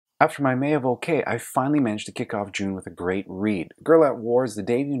After my May of OK, I finally managed to kick off June with a great read. Girl at War is the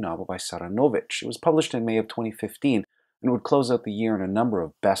debut novel by Sara Nović. It was published in May of 2015 and would close out the year in a number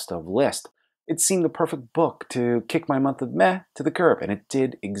of best-of lists. It seemed the perfect book to kick my month of meh to the curb, and it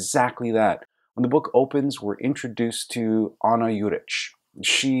did exactly that. When the book opens, we're introduced to Ana Juric.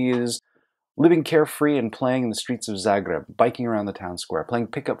 She is living carefree and playing in the streets of Zagreb, biking around the town square, playing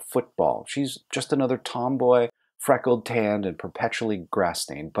pickup football. She's just another tomboy, freckled, tanned, and perpetually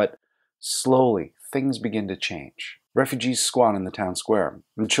grass-stained. But slowly, things begin to change. Refugees squat in the town square,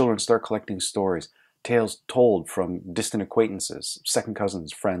 and children start collecting stories, tales told from distant acquaintances, second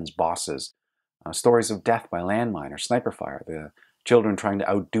cousins, friends, bosses, stories of death by landmine or sniper fire, the children trying to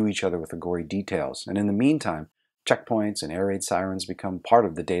outdo each other with the gory details. And in the meantime, checkpoints and air raid sirens become part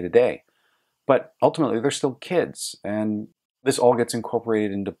of the day-to-day. But ultimately, they're still kids, and this all gets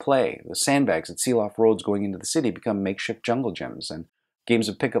incorporated into play. The sandbags that seal off roads going into the city become makeshift jungle gyms, and games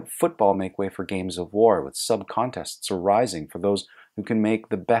of pickup football make way for games of war, with sub-contests arising for those who can make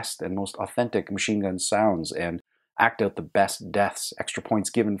the best and most authentic machine gun sounds and act out the best deaths. Extra points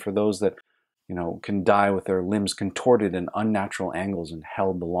given for those that, can die with their limbs contorted in unnatural angles and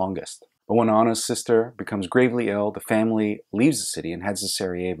held the longest. But when Ana's sister becomes gravely ill, the family leaves the city and heads to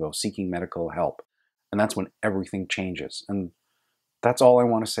Sarajevo seeking medical help. And that's when everything changes. And that's all I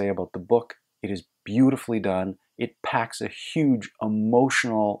want to say about the book. It is beautifully done. It packs a huge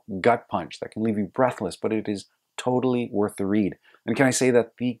emotional gut punch that can leave you breathless, but it is totally worth the read. And can I say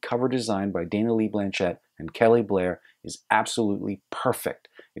that the cover design by Dana Lee Blanchett and Kelly Blair is absolutely perfect.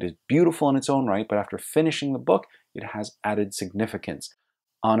 It is beautiful in its own right, but after finishing the book, it has added significance.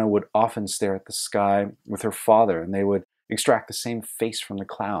 Ana would often stare at the sky with her father, and they would extract the same face from the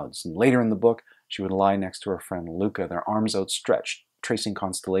clouds. And later in the book, she would lie next to her friend Luca, their arms outstretched, tracing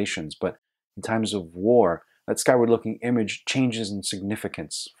constellations. But in times of war, that skyward-looking image changes in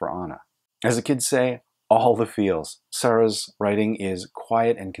significance for Ana. As the kids say, all the feels. Sara's writing is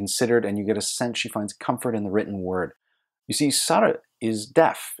quiet and considered, and you get a sense she finds comfort in the written word. You see, Sara is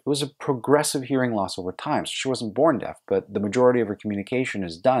deaf. It was a progressive hearing loss over time, so she wasn't born deaf, but the majority of her communication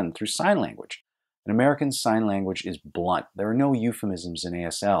is done through sign language. An American Sign Language is blunt. There are no euphemisms in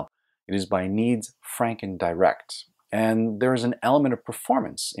ASL. It is by needs frank and direct. And there is an element of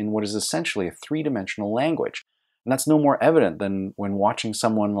performance in what is essentially a three-dimensional language. And that's no more evident than when watching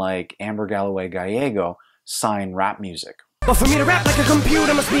someone like Amber Galloway Gallego sign rap music. But for me to rap like a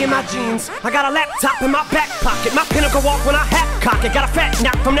computer must be in my jeans. I got a laptop in my back pocket. My pinnacle walk when I hat cock it. Got a fat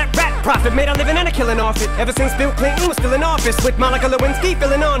knock from that rat profit. Made a living and a killing off it. Ever since Bill Clinton was still in office. With Monica Lewinsky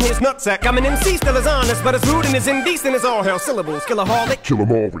filling on his nutsack. I'm an MC, still as honest, but as rude and as indecent as all hell. Syllables, killaholic. Kill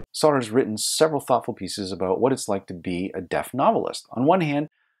 'em all. Sara's written several thoughtful pieces about what it's like to be a deaf novelist. On one hand,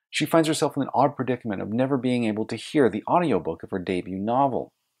 she finds herself in an odd predicament of never being able to hear the audiobook of her debut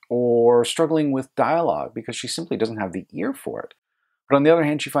novel, or struggling with dialogue because she simply doesn't have the ear for it. But on the other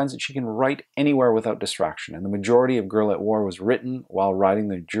hand, she finds that she can write anywhere without distraction, and the majority of Girl at War was written while riding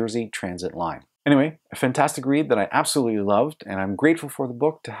the Jersey Transit line. Anyway, a fantastic read that I absolutely loved, and I'm grateful for the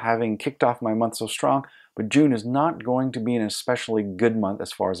book to having kicked off my month so strong, but June is not going to be an especially good month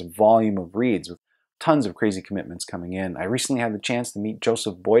as far as a volume of reads, with tons of crazy commitments coming in. I recently had the chance to meet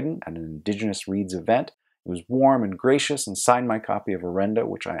Joseph Boyden at an Indigenous Reads event. He was warm and gracious and signed my copy of Orenda,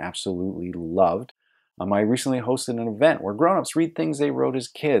 which I absolutely loved. I recently hosted an event where grown-ups read things they wrote as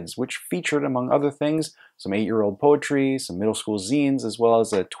kids, which featured, among other things, some 8-year-old poetry, some middle school zines, as well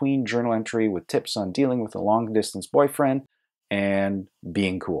as a tween journal entry with tips on dealing with a long-distance boyfriend and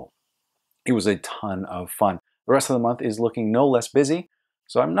being cool. It was a ton of fun. The rest of the month is looking no less busy,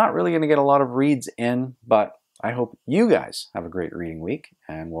 so I'm not really going to get a lot of reads in, but I hope you guys have a great reading week,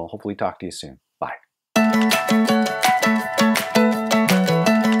 and we'll hopefully talk to you soon. Bye.